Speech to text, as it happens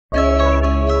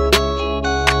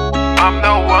I'm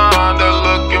the one they're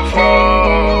looking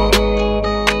for.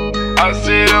 I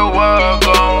see the world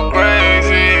going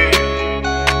crazy.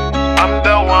 I'm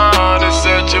the one they're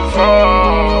searching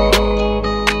for.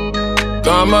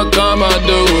 Come,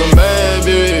 do it,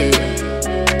 maybe.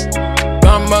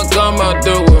 Come,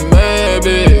 do it,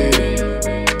 maybe.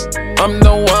 I'm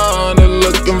the one they're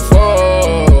looking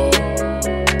for.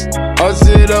 I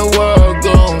see the world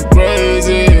going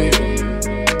crazy.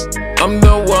 I'm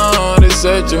the one they're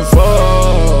searching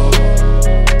for.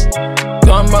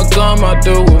 Come,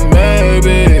 do it,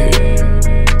 maybe.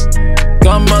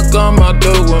 Come,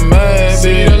 do it, maybe.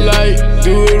 See the light,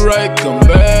 do it right, come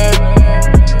back.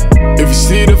 If you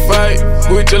see the fight,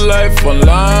 put your life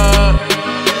online.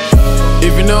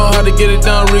 If you know how to get it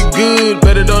done real good,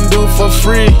 better don't do it for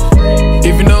free.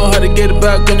 If you know how to get it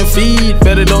back on your feet,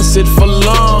 better don't sit for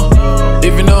long.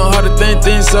 If you know how to think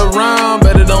things around,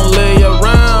 better don't lay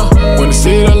around. When you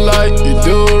see the light, you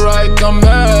do it right, come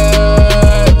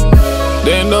back.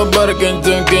 There ain't nobody can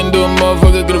do a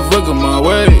motherfucker get a fuck on my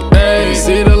way. Hey,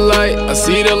 see the light, I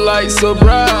see the light so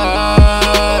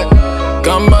bright.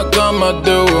 Come,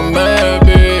 do it,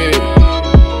 maybe.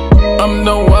 I'm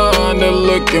the one they're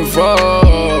looking for.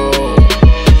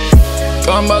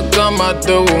 Come,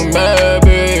 do it,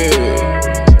 maybe.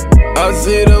 I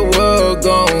see the world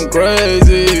going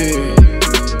crazy.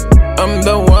 I'm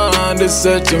the one they're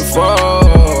searching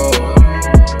for.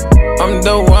 I'm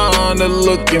the one they're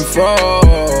looking for.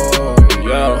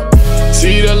 Yeah.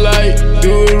 See the light,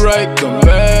 do it right, come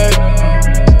back.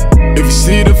 If you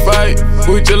see the fight,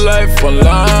 put your life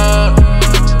online.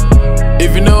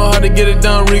 If you know how to get it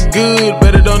done real good,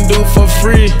 better don't do it for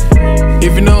free.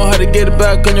 If you know how to get it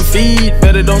back on your feet,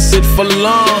 better don't sit for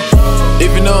long.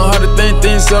 If you know how to think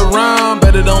things around,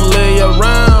 better don't lay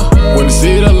around. When you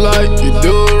see the light, you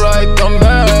do it right, come back.